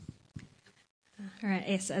All right,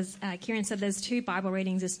 yes, as Kieran said, there's two Bible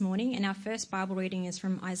readings this morning, and our first Bible reading is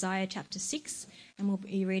from Isaiah chapter 6, and we'll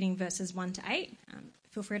be reading verses 1 to 8.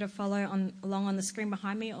 Feel free to follow along on the screen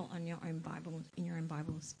behind me or on your own Bible, in your own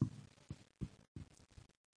Bibles.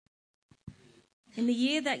 In the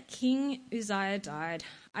year that King Uzziah died,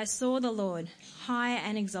 I saw the Lord, high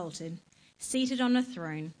and exalted, seated on a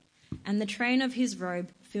throne, and the train of his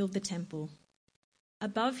robe filled the temple.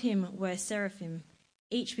 Above him were seraphim,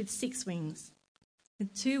 each with 6 wings.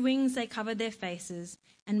 With 2 wings they covered their faces,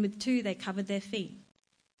 and with 2 they covered their feet,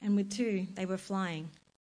 and with 2 they were flying.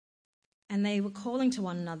 And they were calling to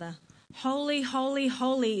one another, "Holy, holy,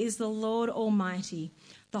 holy is the Lord Almighty.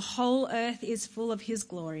 The whole earth is full of his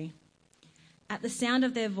glory." At the sound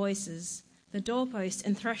of their voices, the doorpost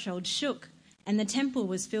and threshold shook, and the temple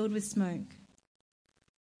was filled with smoke.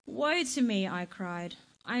 "Woe to me," I cried.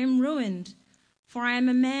 "I am ruined, for I am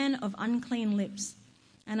a man of unclean lips,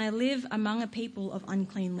 and I live among a people of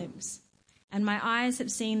unclean lips, and my eyes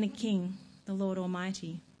have seen the King, the Lord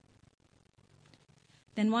Almighty."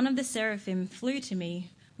 Then one of the seraphim flew to me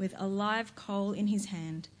with a live coal in his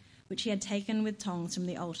hand, which he had taken with tongs from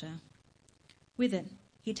the altar. With it,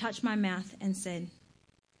 he touched my mouth and said,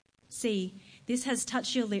 "See, this has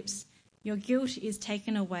touched your lips. Your guilt is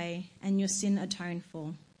taken away and your sin atoned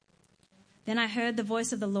for." Then I heard the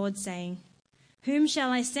voice of the Lord saying, "Whom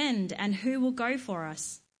shall I send, and who will go for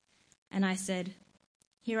us?" And I said,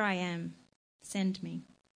 "Here I am, send me."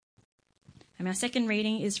 And our second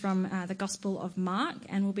reading is from the Gospel of Mark,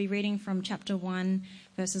 and we'll be reading from chapter 1,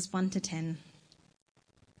 verses 1 to 10.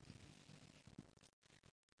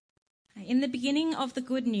 In the beginning of the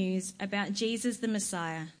good news about Jesus the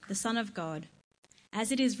Messiah, the Son of God,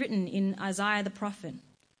 as it is written in Isaiah the prophet,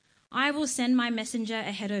 "I will send my messenger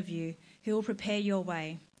ahead of you, who will prepare your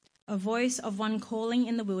way. A voice of one calling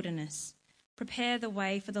in the wilderness, prepare the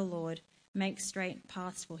way for the Lord, make straight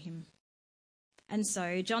paths for him." And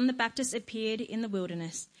so John the Baptist appeared in the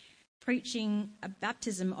wilderness, preaching a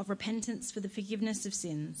baptism of repentance for the forgiveness of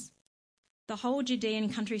sins. The whole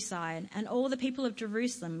Judean countryside and all the people of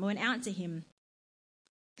Jerusalem went out to him.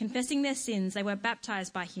 Confessing their sins, they were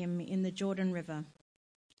baptized by him in the Jordan River.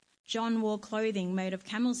 John wore clothing made of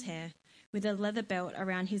camel's hair, with a leather belt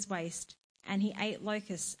around his waist, and he ate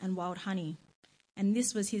locusts and wild honey. And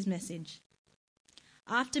this was his message: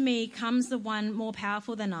 "After me comes the one more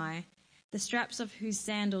powerful than I, the straps of whose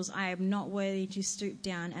sandals I am not worthy to stoop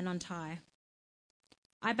down and untie.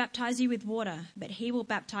 I baptize you with water, but he will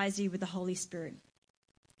baptize you with the Holy Spirit."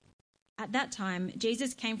 At that time,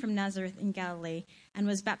 Jesus came from Nazareth in Galilee and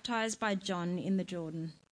was baptized by John in the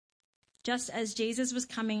Jordan. Just as Jesus was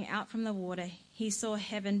coming out from the water, he saw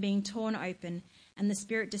heaven being torn open and the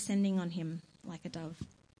Spirit descending on him like a dove.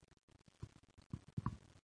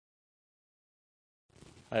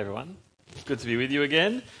 Hi everyone, good to be with you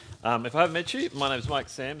again. If I haven't met you, my name is Mike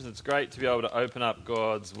Sams, and it's great to be able to open up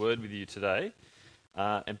God's Word with you today,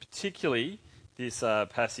 and particularly this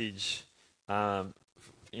passage in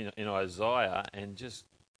Isaiah, and just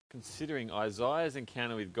considering Isaiah's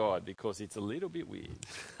encounter with God, because it's a little bit weird,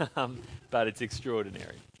 but it's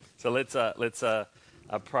extraordinary. So let's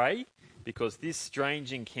pray, because this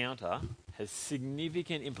strange encounter has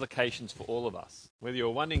significant implications for all of us. Whether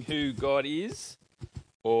you're wondering who God is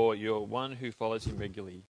or you're one who follows him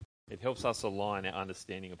regularly, it helps us align our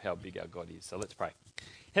understanding of how big our God is. So let's pray.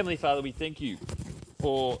 Heavenly Father, we thank you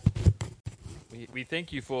for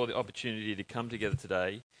the opportunity to come together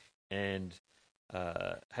today and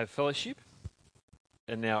have fellowship,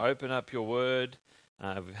 and now open up your word.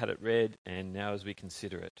 We've had it read, and now as we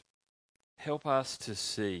consider it, help us to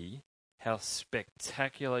see how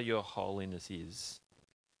spectacular your holiness is,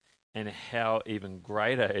 and how even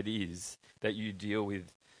greater it is that you deal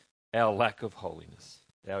with our lack of holiness,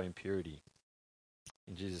 our impurity.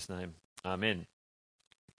 In Jesus' name, amen.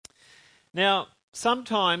 Now,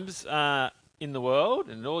 sometimes in the world,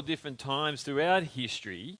 and at all different times throughout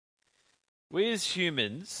history, we as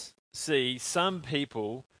humans see some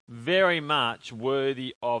people very much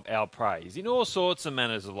worthy of our praise in all sorts of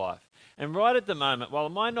manners of life. And right at the moment, while it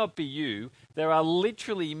might not be you, there are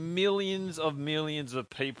literally millions of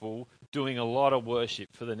people doing a lot of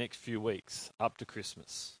worship for the next few weeks up to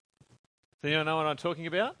Christmas. So you know what I'm talking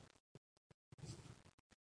about?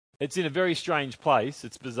 It's in a very strange place.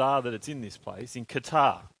 It's bizarre that it's in this place, in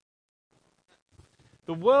Qatar.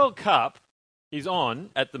 The World Cup is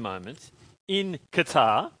on at the moment in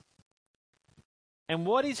Qatar. And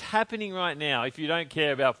what is happening right now, if you don't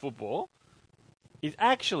care about football, is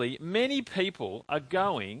actually many people are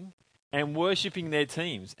going and worshipping their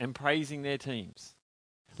teams and praising their teams.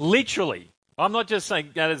 Literally. I'm not just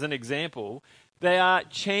saying that as an example. They are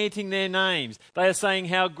chanting their names. They are saying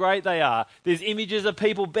how great they are. There's images of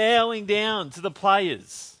people bowing down to the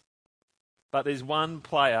players. But there's one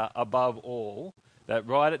player above all that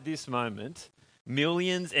right at this moment,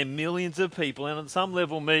 millions and millions of people, and on some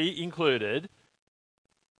level me included,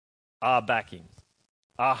 are backing,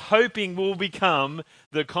 are hoping will become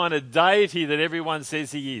the kind of deity that everyone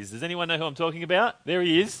says he is. Does anyone know who I'm talking about? There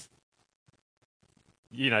he is.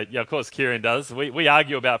 You know, yeah, of course, Kieran does. We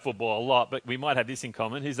argue about football a lot, but we might have this in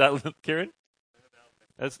common. Who's that, Kieran?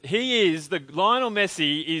 Lionel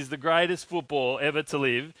Messi is the greatest football ever to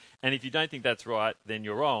live. And if you don't think that's right, then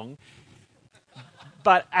you're wrong.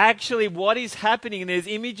 But actually what is happening, and there's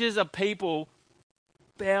images of people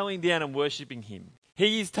bowing down and worshipping him.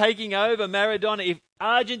 He is taking over Maradona. If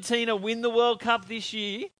Argentina win the World Cup this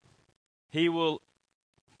year, he will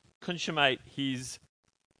consummate his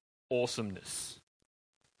awesomeness.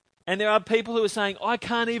 And there are people who are saying, I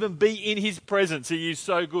can't even be in his presence. He is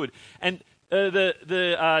so good. And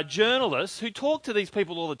the journalists who talk to these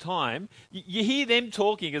people all the time, you hear them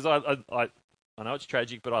talking, because I know it's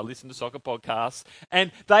tragic, but I listen to soccer podcasts,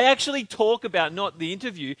 and they actually talk about, not the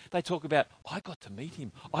interview, they talk about, I got to meet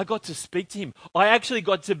him. I got to speak to him. I actually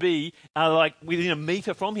got to be like within a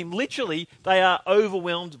metre from him. Literally, they are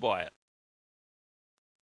overwhelmed by it.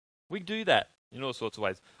 We do that in all sorts of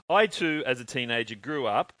ways. I too, as a teenager, grew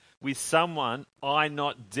up with someone I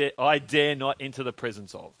dare not enter the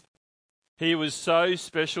presence of. He was so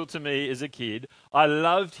special to me as a kid. I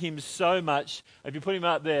loved him so much. If you put him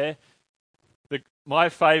up there, my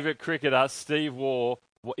favourite cricketer, Steve Waugh,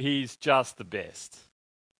 he's just the best.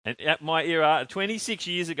 And at my era, 26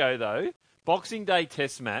 years ago though, Boxing Day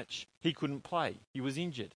Test match, he couldn't play. He was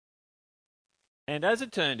injured. And as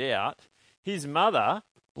it turned out, his mother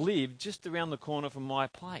lived just around the corner from my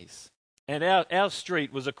place. And our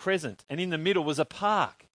street was a crescent, and in the middle was a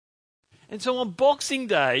park. And so on Boxing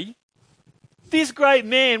Day, this great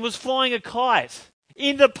man was flying a kite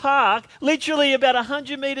in the park, literally about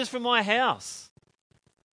 100 metres from my house.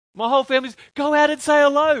 My whole family's, go out and say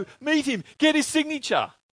hello, meet him, get his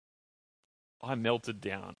signature. I melted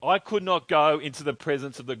down. I could not go into the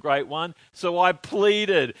presence of the Great One, so I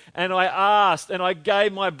pleaded and I asked and I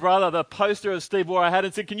gave my brother the poster of Steve Waugh I had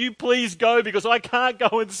and said, can you please go because I can't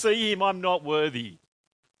go and see him, I'm not worthy.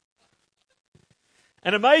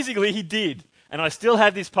 And amazingly he did, and I still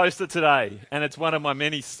have this poster today, and it's one of my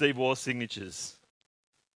many Steve Waugh signatures.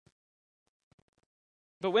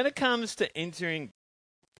 But when it comes to encountering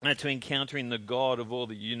the God of all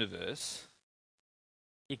the universe,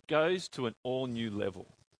 it goes to an all new level.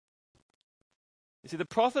 You see, the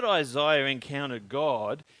prophet Isaiah encountered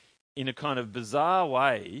God in a kind of bizarre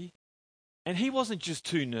way, and he wasn't just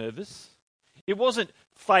too nervous. It wasn't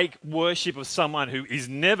fake worship of someone who is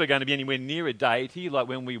never going to be anywhere near a deity, like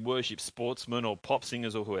when we worship sportsmen or pop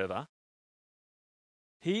singers or whoever.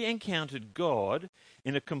 He encountered God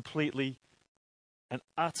in a completely and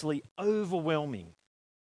utterly overwhelming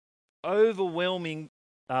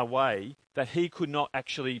way that he could not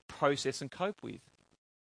actually process and cope with.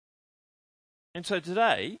 And so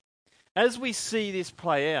today, as we see this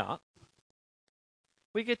play out,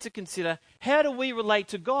 we get to consider, how do we relate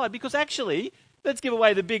to God? Because actually, let's give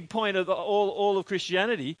away the big point of all of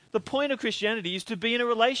Christianity. The point of Christianity is to be in a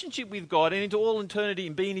relationship with God and into all eternity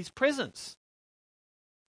and be in his presence.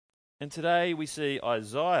 And today we see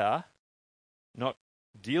Isaiah not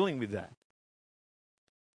dealing with that.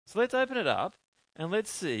 So let's open it up and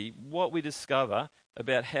let's see what we discover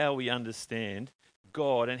about how we understand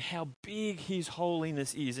God and how big his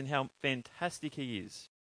holiness is and how fantastic he is.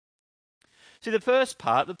 See, the first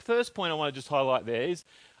point I want to just highlight there is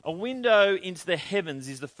a window into the heavens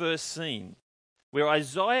is the first scene where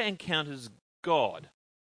Isaiah encounters God.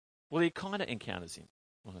 Well, he kind of encounters him,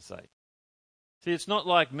 I want to say. See, it's not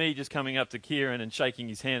like me just coming up to Kieran and shaking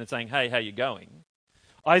his hand and saying, hey, how you going?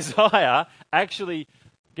 Isaiah actually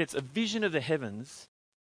gets a vision of the heavens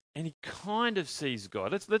and he kind of sees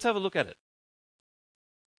God. Let's have a look at it.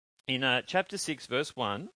 In chapter 6, verse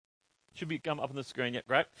 1, should be come up on the screen yet,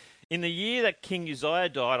 great. In the year that King Uzziah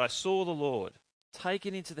died, I saw the Lord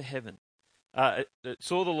taken into the heaven.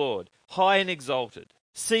 Saw the Lord high and exalted,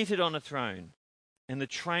 seated on a throne, and the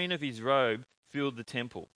train of his robe filled the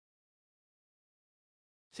temple.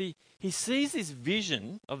 See, he sees this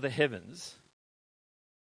vision of the heavens,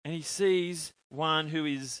 and he sees one who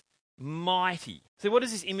is mighty. So what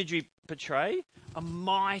does this imagery portray? A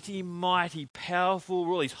mighty, mighty, powerful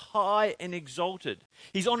ruler. He's high and exalted.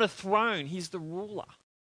 He's on a throne. He's the ruler.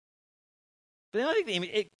 But then I think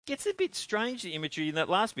it gets a bit strange, the imagery in that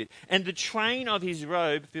last bit. And the train of his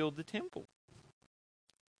robe filled the temple.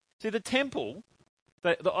 See, the temple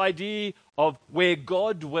The idea of where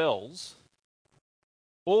God dwells,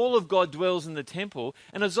 all of God dwells in the temple,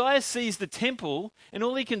 and Isaiah sees the temple, and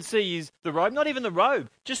all he can see is the robe, not even the robe,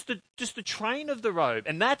 just the train of the robe,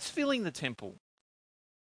 and that's filling the temple.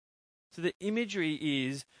 So the imagery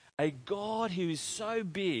is a God who is so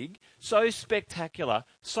big, so spectacular,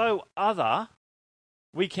 so other,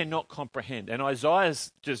 we cannot comprehend. And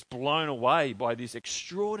Isaiah's just blown away by this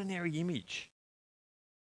extraordinary image.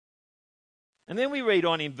 And then we read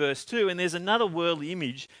on in verse 2, and there's another worldly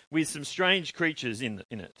image with some strange creatures in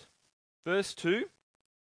it. Verse 2,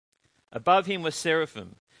 above him were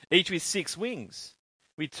seraphim, each with 6 wings.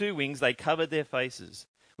 With 2 wings they covered their faces.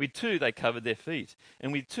 With 2 they covered their feet.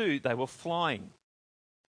 And with 2 they were flying.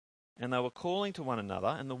 And they were calling to one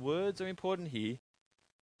another, and the words are important here.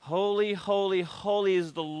 Holy, holy, holy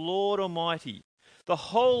is the Lord Almighty. The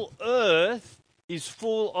whole earth is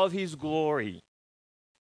full of his glory.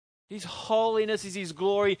 His holiness is his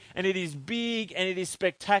glory, and it is big, and it is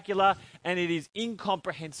spectacular, and it is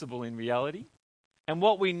incomprehensible in reality. And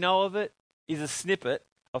what we know of it is a snippet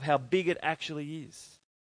of how big it actually is.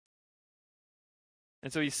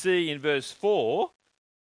 And so you see in verse 4,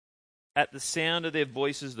 at the sound of their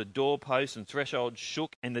voices, the doorposts and thresholds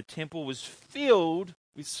shook, and the temple was filled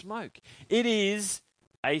with smoke. It is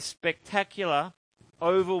a spectacular,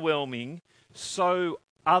 overwhelming, so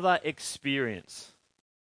other experience.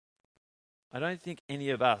 I don't think any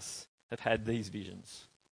of us have had these visions.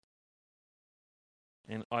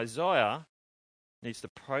 And Isaiah needs to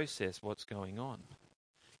process what's going on,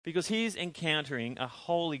 because he's encountering a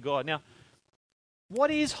holy God. Now,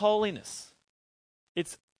 what is holiness?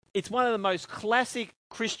 It's one of the most classic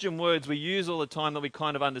Christian words we use all the time that we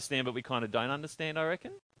kind of understand, but we kind of don't understand, I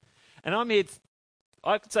reckon. And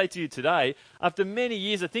I could say to you today, after many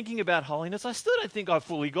years of thinking about holiness, I still don't think I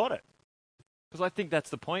fully got it. Because I think that's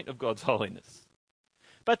the point of God's holiness.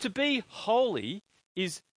 But to be holy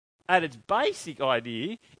is, at its basic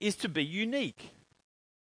idea, is to be unique.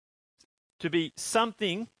 To be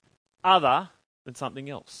something other than something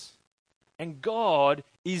else. And God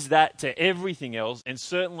is that to everything else, and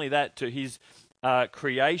certainly that to his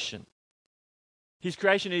creation. His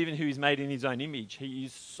creation, even who is made in his own image. He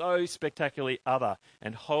is so spectacularly other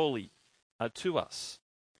and holy to us.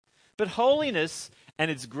 But holiness and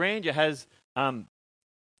its grandeur has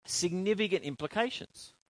significant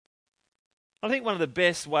implications. I think one of the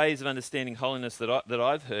best ways of understanding holiness that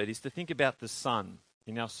I've heard is to think about the sun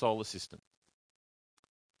in our solar system.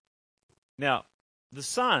 Now, the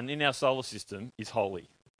sun in our solar system is holy.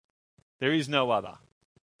 There is no other.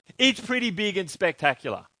 It's pretty big and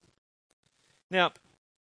spectacular. Now,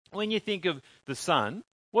 when you think of the sun,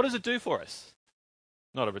 what does it do for us?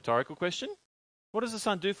 Not a rhetorical question. What does the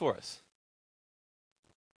sun do for us?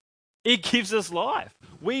 It gives us life.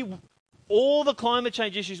 All the climate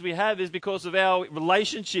change issues we have is because of our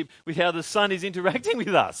relationship with how the sun is interacting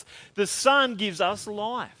with us. The sun gives us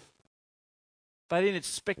life. But in its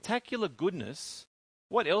spectacular goodness,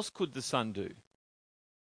 what else could the sun do?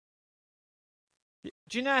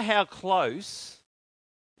 Do you know how close?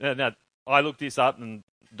 Now, I looked this up, and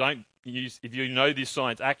don't use, if you know this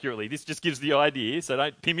science accurately, this just gives the idea, so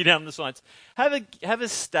don't pin me down on the science. Have a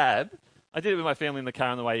stab. I did it with my family in the car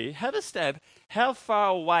on the way here. Have a stab. How far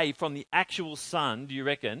away from the actual sun do you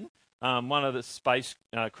reckon one of the space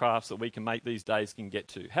crafts that we can make these days can get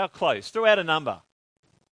to? How close? Throw out a number.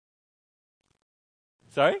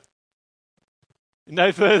 Sorry?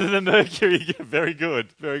 No further than Mercury. Very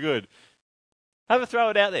good. Very good. Have a throw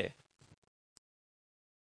it out there.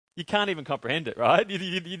 You can't even comprehend it, right?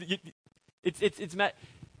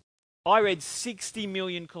 I read 60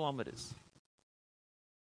 million kilometres.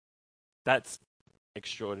 That's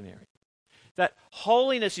extraordinary. That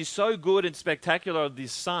holiness is so good and spectacular of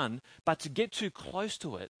this sun, but to get too close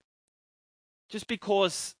to it, just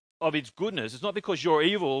because of its goodness, it's not because you're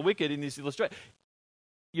evil or wicked in this illustration,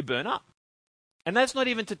 you burn up. And that's not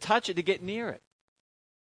even to touch it, to get near it.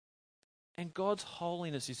 And God's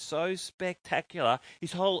holiness is so spectacular.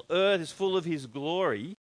 His whole earth is full of his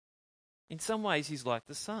glory. In some ways, he's like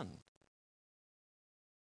the sun.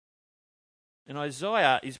 And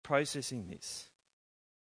Isaiah is processing this.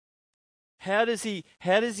 How does he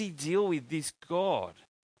deal with this God?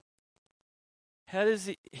 How does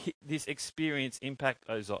this experience impact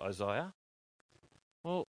Isaiah?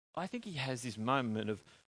 Well, I think he has this moment of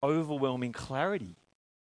overwhelming clarity.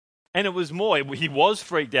 And it was more, he was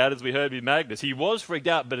freaked out, as we heard with Magnus. He was freaked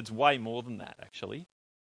out, but it's way more than that, actually.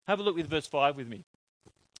 Have a look with verse 5 with me.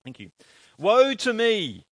 Thank you. Woe to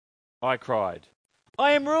me, I cried.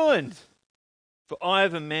 I am ruined, for I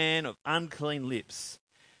am a man of unclean lips,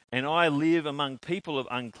 and I live among people of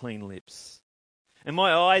unclean lips. and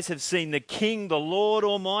my eyes have seen the King, the Lord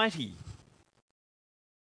Almighty.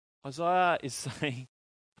 Isaiah is saying,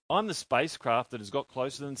 I'm the spacecraft that has got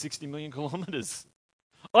closer than 60 million kilometres.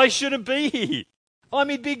 I shouldn't be here. I'm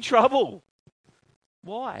in big trouble.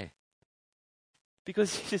 Why?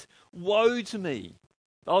 Because he says, woe to me.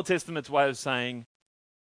 The Old Testament's way of saying,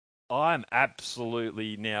 I'm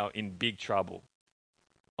absolutely now in big trouble.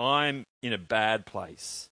 I'm in a bad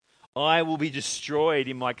place. I will be destroyed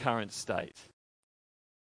in my current state.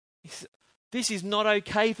 This is not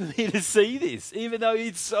okay for me to see this, even though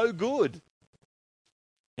it's so good.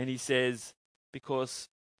 And he says, because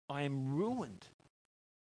I am ruined.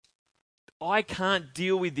 I can't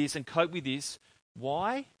deal with this and cope with this.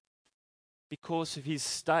 Why? Because of his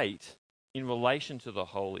state in relation to the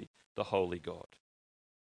holy God.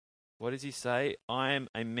 What does he say? I am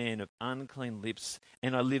a man of unclean lips,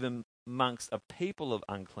 and I live amongst a people of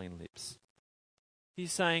unclean lips.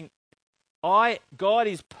 He's saying, God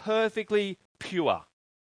is perfectly pure,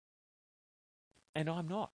 and I'm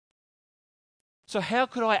not. So how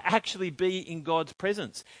could I actually be in God's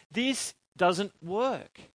presence? This doesn't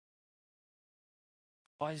work.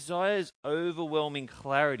 Isaiah's overwhelming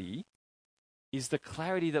clarity is the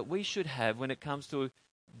clarity that we should have when it comes to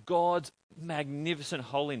God's magnificent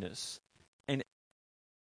holiness and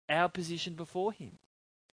our position before him.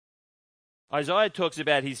 Isaiah talks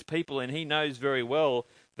about his people, and he knows very well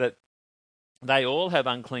that they all have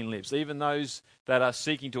unclean lips, even those that are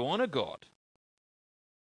seeking to honor God.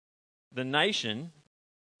 The nation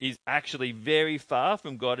is actually very far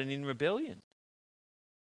from God and in rebellion.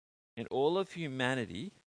 And all of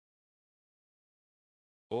humanity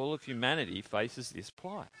faces this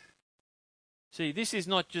plight. See, this is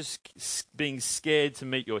not just being scared to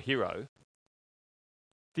meet your hero.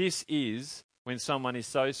 This is when someone is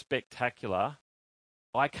so spectacular,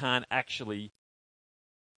 I can't actually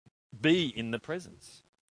be in the presence.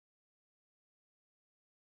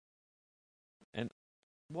 And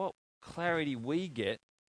what clarity we get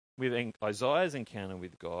with Isaiah's encounter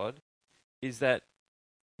with God is that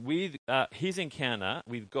with his encounter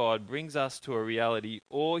with God brings us to a reality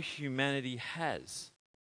all humanity has.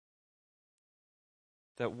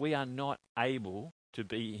 That we are not able to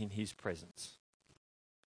be in his presence.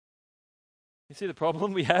 You see the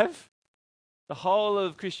problem we have? The whole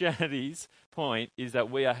of Christianity's point is that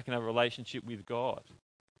we can have a relationship with God.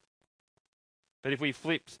 But if we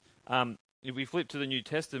flipped to the New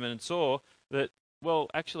Testament and saw that, well,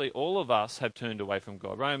 actually all of us have turned away from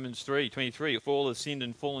God. Romans 3:23, for all have sinned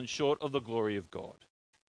and fallen short of the glory of God.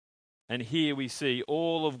 And here we see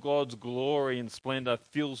all of God's glory and splendor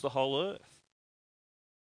fills the whole earth.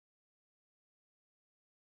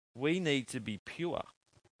 We need to be pure.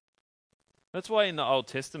 That's why in the Old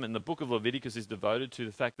Testament, the book of Leviticus is devoted to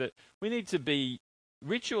the fact that we need to be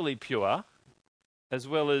ritually pure as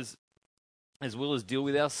well as deal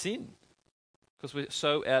with our sin, because we're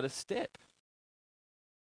so out of step.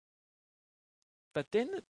 But then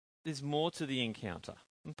there's more to the encounter.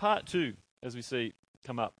 In part 2, as we see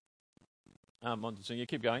come up on the screen. Yeah,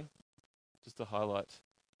 keep going. Just to highlight.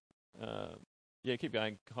 Keep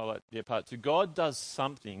going. Highlight. Yeah, part 2. God does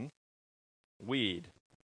something weird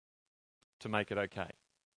to make it okay.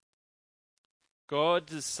 God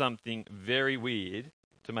does something very weird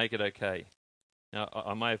to make it okay. Now,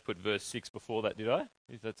 I may have put verse 6 before that, did I?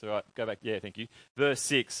 If that's all right. Go back. Yeah, thank you. Verse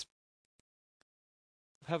 6.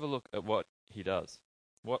 Have a look at what he does,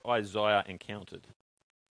 what Isaiah encountered.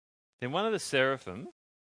 Then one of the seraphim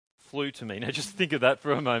flew to me. Now just think of that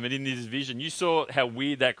for a moment in this vision. You saw how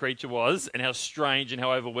weird that creature was and how strange and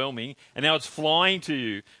how overwhelming, and now it's flying to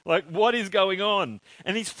you. Like, what is going on?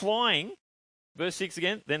 And he's flying. Verse 6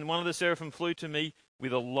 again. Then one of the seraphim flew to me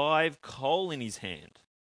with a live coal in his hand,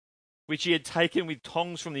 which he had taken with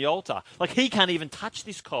tongs from the altar. Like, he can't even touch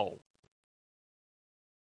this coal.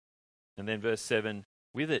 And then verse 7,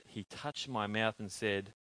 with it he touched my mouth and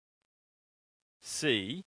said,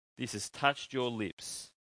 see, this has touched your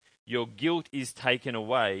lips. Your guilt is taken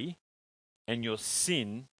away and your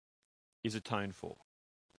sin is atoned for.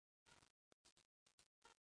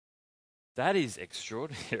 That is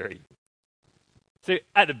extraordinary. So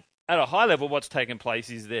at a high level, what's taken place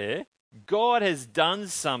is God has done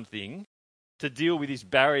something to deal with this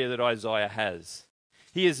barrier that Isaiah has.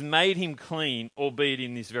 He has made him clean, albeit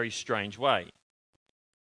in this very strange way.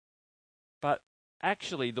 But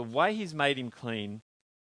actually, the way he's made him clean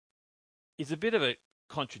is a bit of a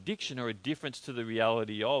contradiction or a difference to the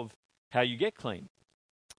reality of how you get clean.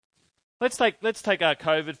 Let's take our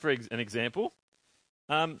COVID for an example.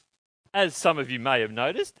 As some of you may have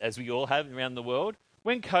noticed, as we all have around the world,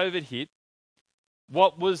 when COVID hit,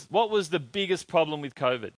 what was the biggest problem with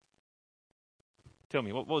COVID? Tell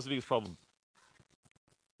me, what was the biggest problem?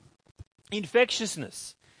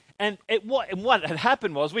 Infectiousness. And what had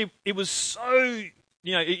happened was it was so,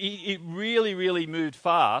 it really, really moved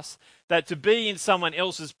fast that to be in someone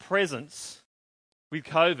else's presence with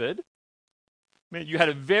COVID meant you had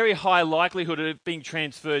a very high likelihood of it being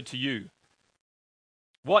transferred to you.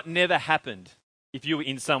 What never happened if you were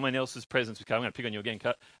in someone else's presence with COVID? I'm going to pick on you again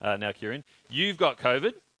now, Kieran. You've got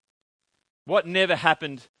COVID. What never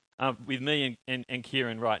happened with me and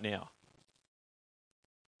Kieran right now?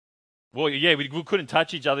 Well, yeah, we couldn't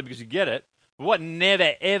touch each other because you get it. But what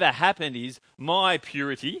never, ever happened is my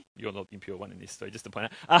purity. You're not the impure one in this story, just to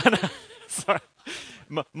point out. Sorry.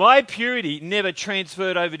 My purity never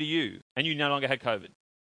transferred over to you, and you no longer had COVID.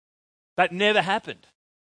 That never happened.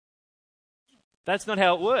 That's not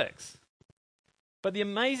how it works. But the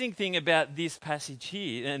amazing thing about this passage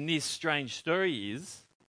here and this strange story is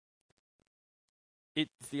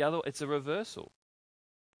it's a reversal.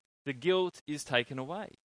 The guilt is taken away.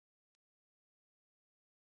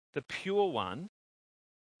 The pure one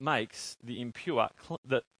makes the impure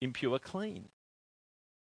clean.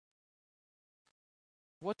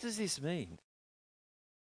 What does this mean?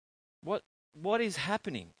 What is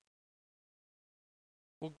happening?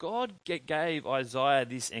 Well, God gave Isaiah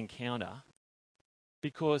this encounter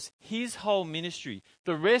because his whole ministry,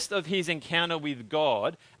 the rest of his encounter with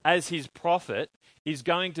God as his prophet, is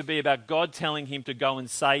going to be about God telling him to go and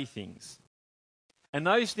say things. And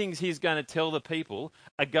those things he's going to tell the people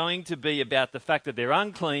are going to be about the fact that they're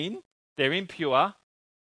unclean, they're impure,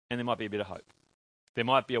 and there might be a bit of hope. There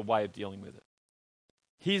might be a way of dealing with it.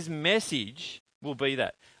 His message will be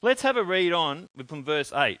that. Let's have a read on from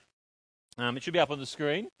verse 8. It should be up on the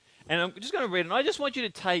screen. And I'm just going to read it. And I just want you to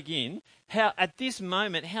take in how, at this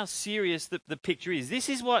moment, how serious the picture is. This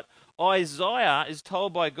is what Isaiah is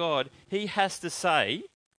told by God he has to say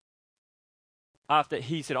after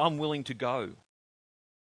he said, I'm willing to go.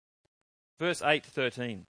 Verse 8 to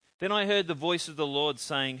 13. Then I heard the voice of the Lord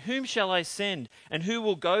saying, whom shall I send, and who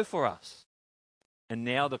will go for us? And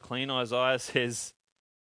now the clean Isaiah says,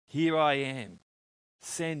 here I am,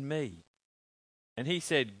 send me. And he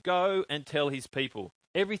said, go and tell his people,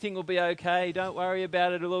 everything will be okay, don't worry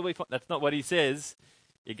about it, it'll all be fine. That's not what he says.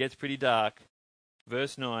 It gets pretty dark.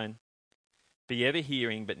 Verse 9, be ever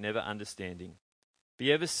hearing but never understanding.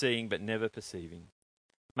 Be ever seeing but never perceiving.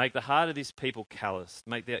 Make the heart of this people calloused.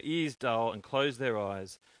 Make their ears dull and close their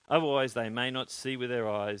eyes. Otherwise they may not see with their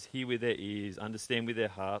eyes, hear with their ears, understand with their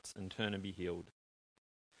hearts, and turn and be healed.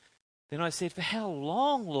 Then I said, for how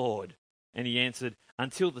long, Lord? And he answered,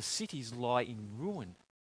 until the cities lie in ruin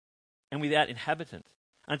and without inhabitant.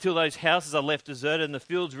 Until those houses are left deserted and the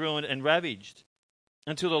fields ruined and ravaged.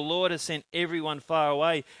 Until the Lord has sent everyone far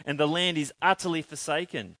away and the land is utterly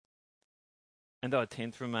forsaken. And though a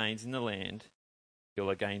tenth remains in the land, he'll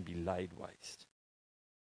again be laid waste.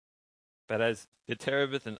 But as the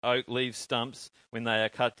terebinth and oak leave stumps when they are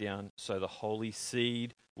cut down, so the holy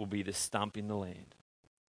seed will be the stump in the land.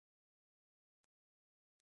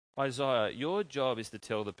 Isaiah, your job is to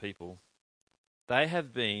tell the people they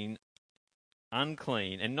have been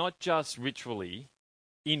unclean, and not just ritually,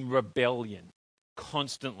 in rebellion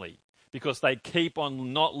constantly, because they keep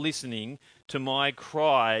on not listening to my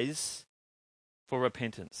cries for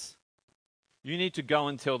repentance. You need to go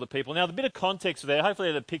and tell the people. Now, the bit of context there,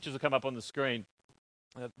 hopefully the pictures will come up on the screen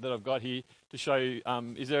that I've got here to show you.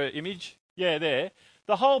 Is there an image? Yeah, there.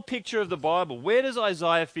 The whole picture of the Bible. Where does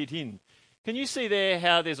Isaiah fit in? Can you see there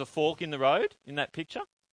how there's a fork in the road in that picture?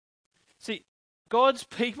 See, God's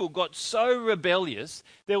people got so rebellious,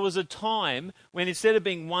 there was a time when instead of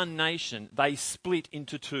being one nation, they split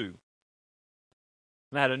into two.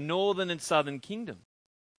 They had a northern and southern kingdom.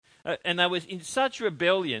 And they were in such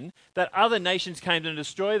rebellion that other nations came to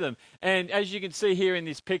destroy them. And as you can see here in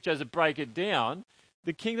this picture, as I break it down,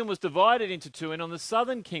 the kingdom was divided into two. And on the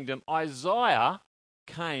southern kingdom, Isaiah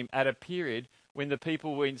came at a period when the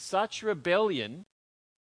people were in such rebellion,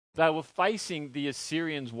 they were facing the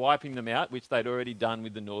Assyrians wiping them out, which they'd already done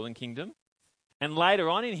with the northern kingdom. And later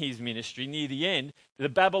on in his ministry, near the end, the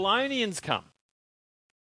Babylonians come.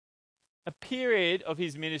 A period of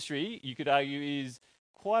his ministry, you could argue, is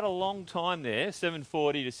quite a long time there,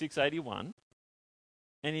 740 to 681.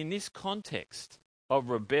 And in this context of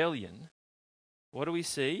rebellion, what do we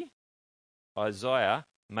see? Isaiah,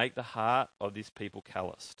 make the heart of this people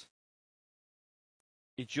calloused.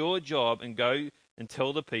 It's your job, and go and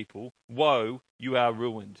tell the people, woe, you are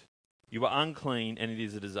ruined. You are unclean, and it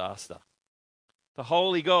is a disaster. The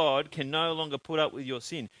holy God can no longer put up with your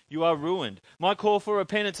sin. You are ruined. My call for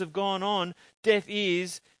repentance have gone on. Deaf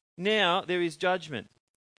ears. Now there is judgment.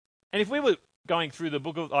 And if we were going through the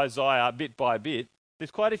book of Isaiah bit by bit, There's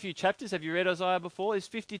quite a few chapters. Have you read Isaiah before? There's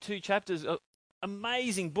 52 chapters.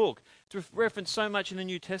 Amazing book. It's referenced so much in the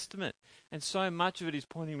New Testament. And so much of it is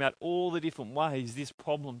pointing out all the different ways this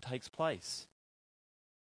problem takes place.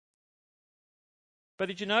 But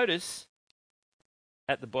did you notice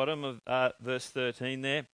at the bottom of verse 13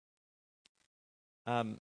 there?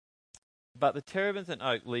 But the terebinth and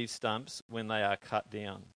oak leave stumps when they are cut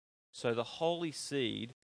down. So the holy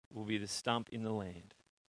seed will be the stump in the land.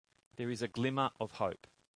 There is a glimmer of hope.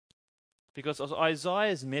 Because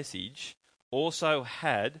Isaiah's message also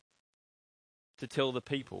had to tell the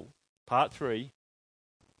people, part 3,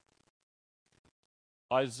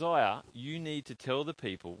 Isaiah, you need to tell the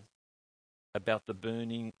people about the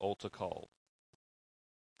burning altar coal.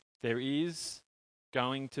 There is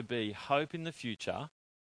going to be hope in the future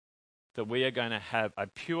that we are going to have a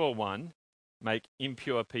pure one make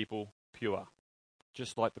impure people pure,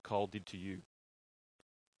 just like the coal did to you.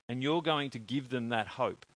 And you're going to give them that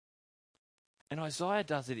hope. And Isaiah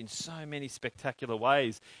does it in so many spectacular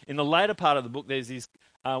ways. In the later part of the book, there's this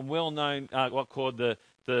well-known, what called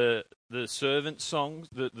the servant songs,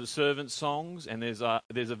 the servant songs, and there's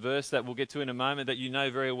a verse that we'll get to in a moment that you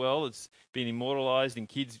know very well. It's been immortalized in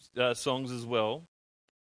kids' songs as well.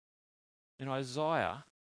 In Isaiah,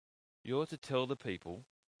 you're to tell the people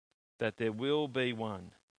that there will be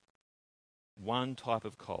one type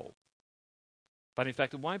of coal. But in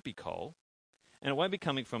fact, it won't be coal, and it won't be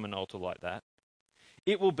coming from an altar like that.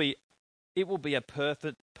 It will be a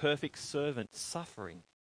perfect servant suffering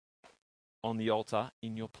on the altar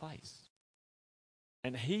in your place.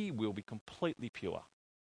 And he will be completely pure.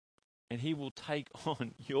 And he will take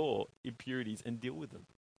on your impurities and deal with them.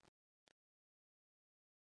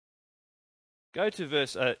 Go to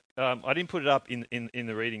verse, I didn't put it up in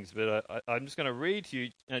the readings, but I'm just going to read to you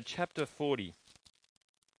chapter 40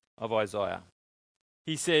 of Isaiah.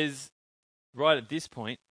 He says, right at this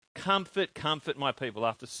point, comfort, comfort my people.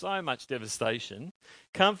 After so much devastation,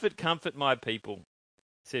 comfort, comfort my people,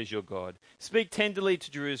 says your God. Speak tenderly to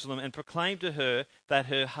Jerusalem and proclaim to her that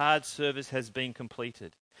her hard service has been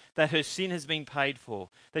completed, that her sin has been paid for,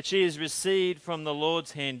 that she has received from the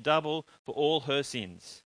Lord's hand double for all her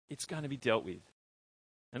sins. It's going to be dealt with.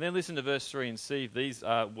 And then listen to verse 3 and see if these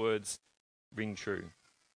words ring true.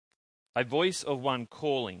 A voice of one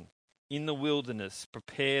calling, in the wilderness,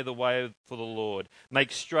 prepare the way for the Lord.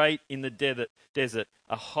 Make straight in the desert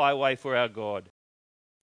a highway for our God.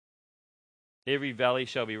 Every valley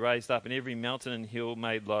shall be raised up, and every mountain and hill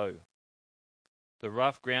made low. The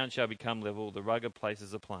rough ground shall become level, the rugged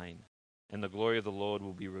places a plain, and the glory of the Lord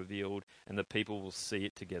will be revealed, and the people will see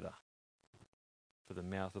it together. For the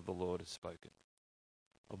mouth of the Lord has spoken.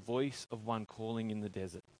 A voice of one calling in the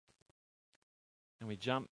desert. And we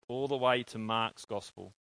jump all the way to Mark's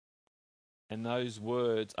Gospel, and those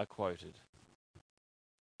words are quoted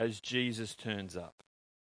as Jesus turns up.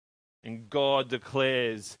 And God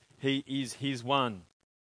declares he is his one.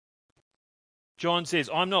 John says,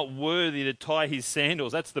 I'm not worthy to tie his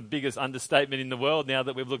sandals. That's the biggest understatement in the world now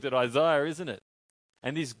that we've looked at Isaiah, isn't it?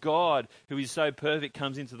 And this God who is so perfect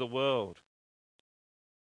comes into the world.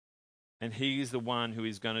 And he is the one who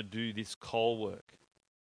is going to do this coal work.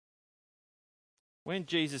 When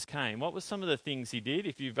Jesus came, what were some of the things he did?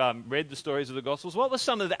 If you've read the stories of the Gospels, what were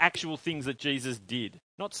some of the actual things that Jesus did?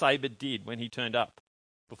 Not say, but did when he turned up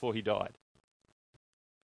before he died.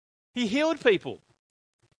 He healed people.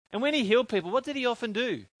 And when he healed people, what did he often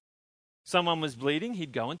do? Someone was bleeding,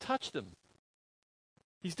 he'd go and touch them.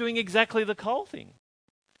 He's doing exactly the coal thing.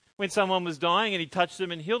 When someone was dying and he touched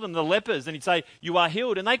them and healed them, the lepers, and he'd say, you are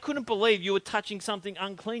healed. And they couldn't believe you were touching something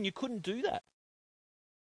unclean. You couldn't do that.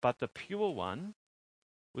 But the pure one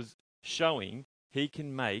was showing he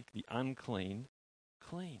can make the unclean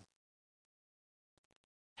clean.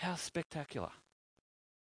 How spectacular.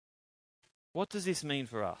 What does this mean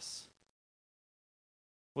for us?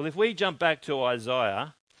 Well, if we jump back to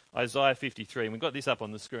Isaiah 53, and we've got this up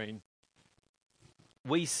on the screen,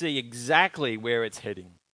 we see exactly where it's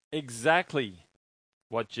heading, exactly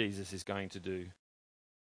what Jesus is going to do.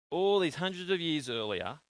 All these hundreds of years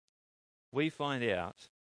earlier, we find out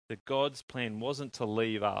that God's plan wasn't to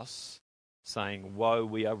leave us saying, woe,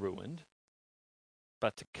 we are ruined,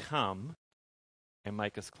 but to come and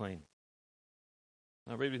make us clean.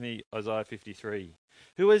 Now read with me Isaiah 53.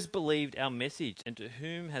 Who has believed our message, and to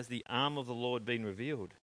whom has the arm of the Lord been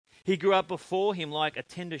revealed? He grew up before him like a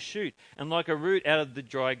tender shoot, and like a root out of the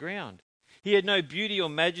dry ground. He had no beauty or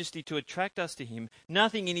majesty to attract us to him,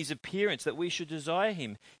 nothing in his appearance that we should desire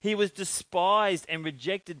him. He was despised and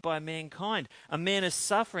rejected by mankind, a man of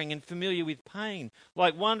suffering and familiar with pain,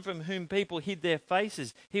 like one from whom people hid their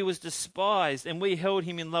faces. He was despised, and we held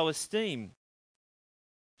him in low esteem.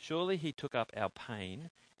 Surely he took up our pain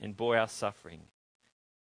and bore our suffering.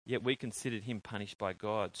 Yet we considered him punished by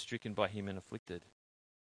God, stricken by him and afflicted.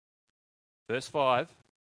 Verse 5,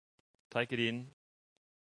 take it in.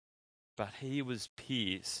 But he was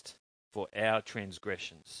pierced for our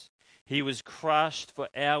transgressions. He was crushed for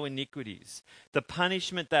our iniquities. The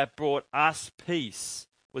punishment that brought us peace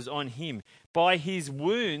was on him. By his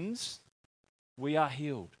wounds, we are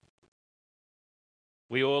healed.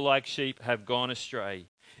 We all, like sheep, have gone astray.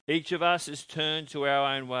 Each of us has turned to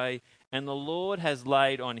our own way, and the Lord has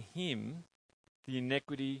laid on him the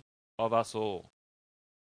iniquity of us all.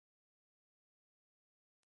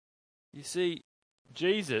 You see,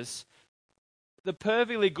 Jesus, the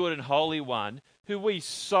perfectly good and holy one, who we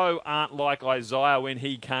so aren't like Isaiah when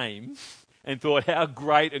he came and thought how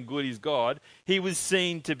great and good is God, he was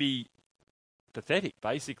seen to be pathetic,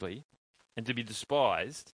 basically, and to be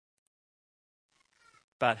despised.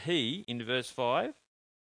 But he, in verse 5,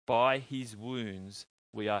 by his wounds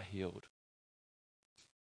we are healed.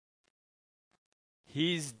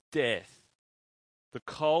 His death, the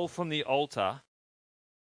coal from the altar,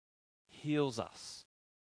 heals us.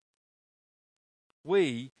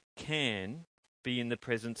 We can be in the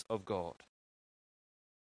presence of God.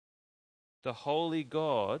 The holy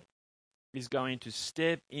God is going to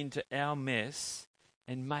step into our mess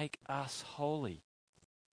and make us holy.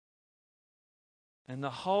 And the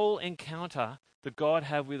whole encounter that God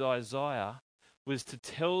had with Isaiah was to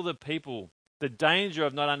tell the people the danger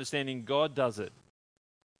of not understanding God does it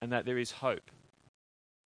and that there is hope.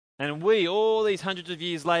 And we, all these hundreds of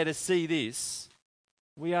years later, see this.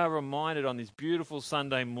 We are reminded on this beautiful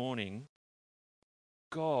Sunday morning,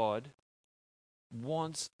 God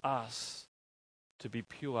wants us to be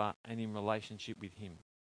pure and in relationship with him.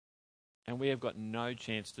 And we have got no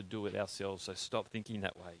chance to do it ourselves, so stop thinking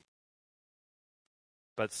that way.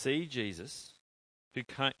 But see Jesus, who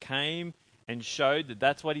came and showed that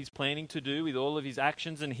that's what he's planning to do with all of his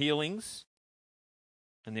actions and healings,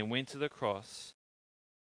 and then went to the cross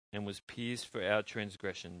and was pierced for our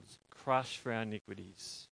transgressions, crushed for our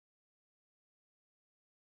iniquities,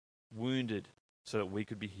 wounded so that we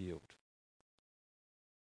could be healed.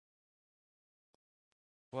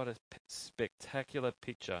 What a spectacular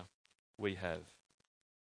picture we have.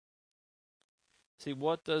 See,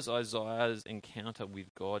 what does Isaiah's encounter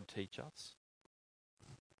with God teach us?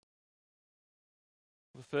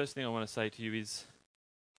 The first thing I want to say to you is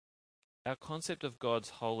our concept of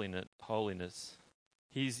God's holiness,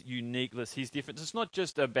 his uniqueness, his difference. It's not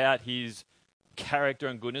just about his character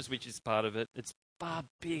and goodness, which is part of it. It's far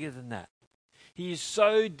bigger than that. He is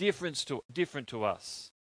so different to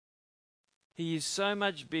us. He is so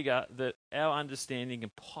much bigger that our understanding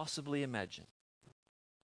can possibly imagine.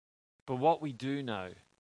 But what we do know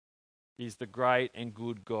is the great and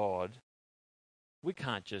good God. We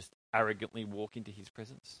can't just arrogantly walk into his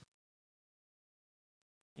presence.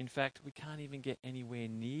 In fact, we can't even get anywhere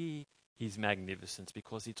near his magnificence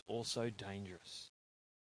because it's also dangerous.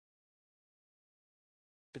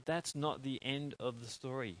 But that's not the end of the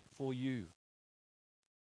story for you.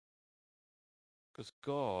 Because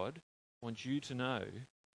God wants you to know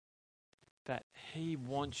that he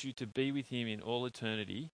wants you to be with him in all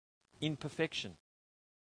eternity in perfection.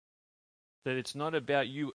 That it's not about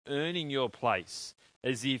you earning your place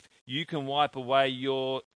as if you can wipe away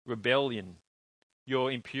your rebellion,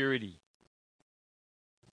 your impurity.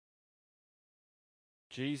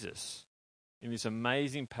 Jesus, in this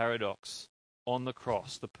amazing paradox on the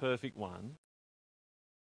cross, the perfect one,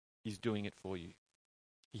 is doing it for you.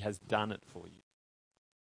 He has done it for you.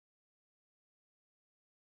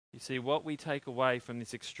 You see, what we take away from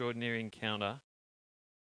this extraordinary encounter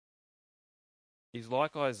is,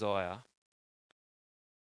 like Isaiah,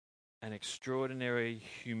 an extraordinary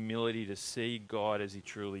humility to see God as he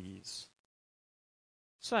truly is.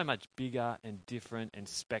 So much bigger and different and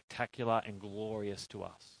spectacular and glorious to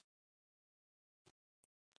us.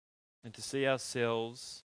 And to see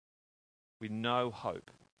ourselves with no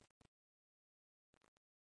hope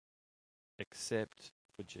except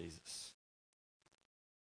for Jesus,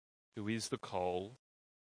 who is the coal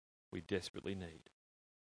we desperately need.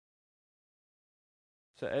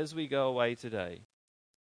 So as we go away today,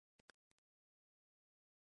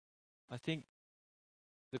 I think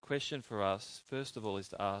the question for us, first of all, is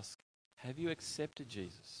to ask, have you accepted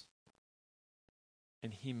Jesus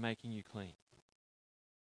and him making you clean?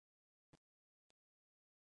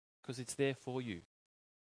 Because it's there for you.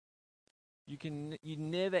 You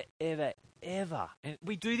never, ever, ever, and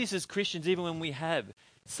we do this as Christians even when we have,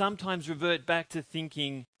 sometimes revert back to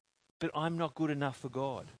thinking, but I'm not good enough for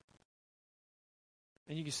God.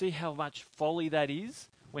 And you can see how much folly that is.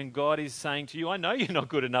 when God is saying to you, I know you're not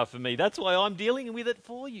good enough for me. That's why I'm dealing with it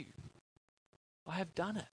for you. I have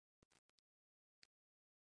done it.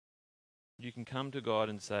 You can come to God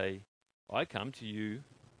and say, I come to you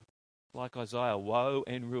like Isaiah, woe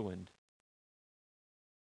and ruined.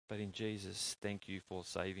 But in Jesus, thank you for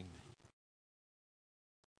saving me.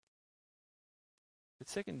 But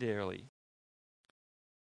secondarily,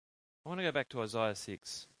 I want to go back to Isaiah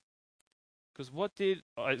 6. Because what did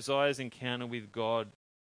Isaiah's encounter with God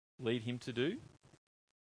lead him to do?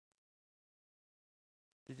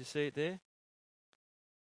 Did you see it there?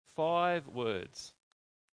 5 words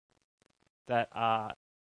that are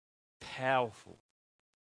powerful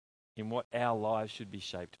in what our lives should be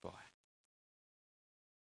shaped by.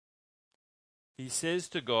 He says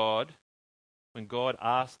to God, when God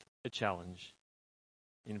asked a challenge,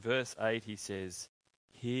 in verse 8 he says,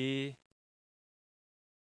 here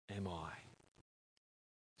am I.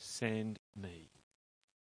 Send me.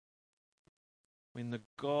 When the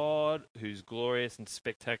God who's glorious and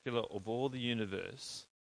spectacular of all the universe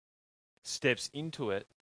steps into it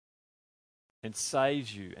and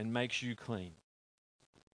saves you and makes you clean,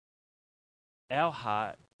 our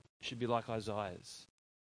heart should be like Isaiah's.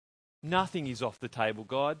 Nothing is off the table,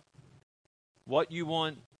 God. What you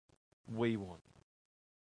want, we want.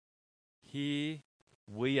 Here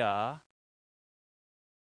we are.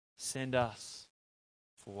 Send us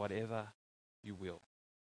for whatever you will.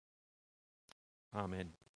 Amen.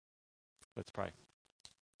 Let's pray.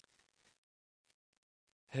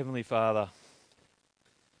 Heavenly Father,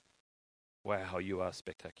 wow, you are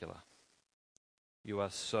spectacular. You are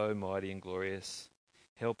so mighty and glorious.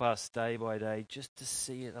 Help us day by day just to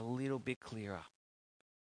see it a little bit clearer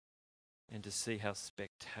and to see how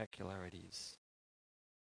spectacular it is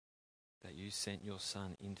that you sent your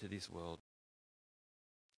Son into this world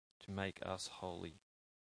to make us holy.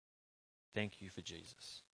 Thank you for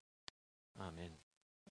Jesus. Amen.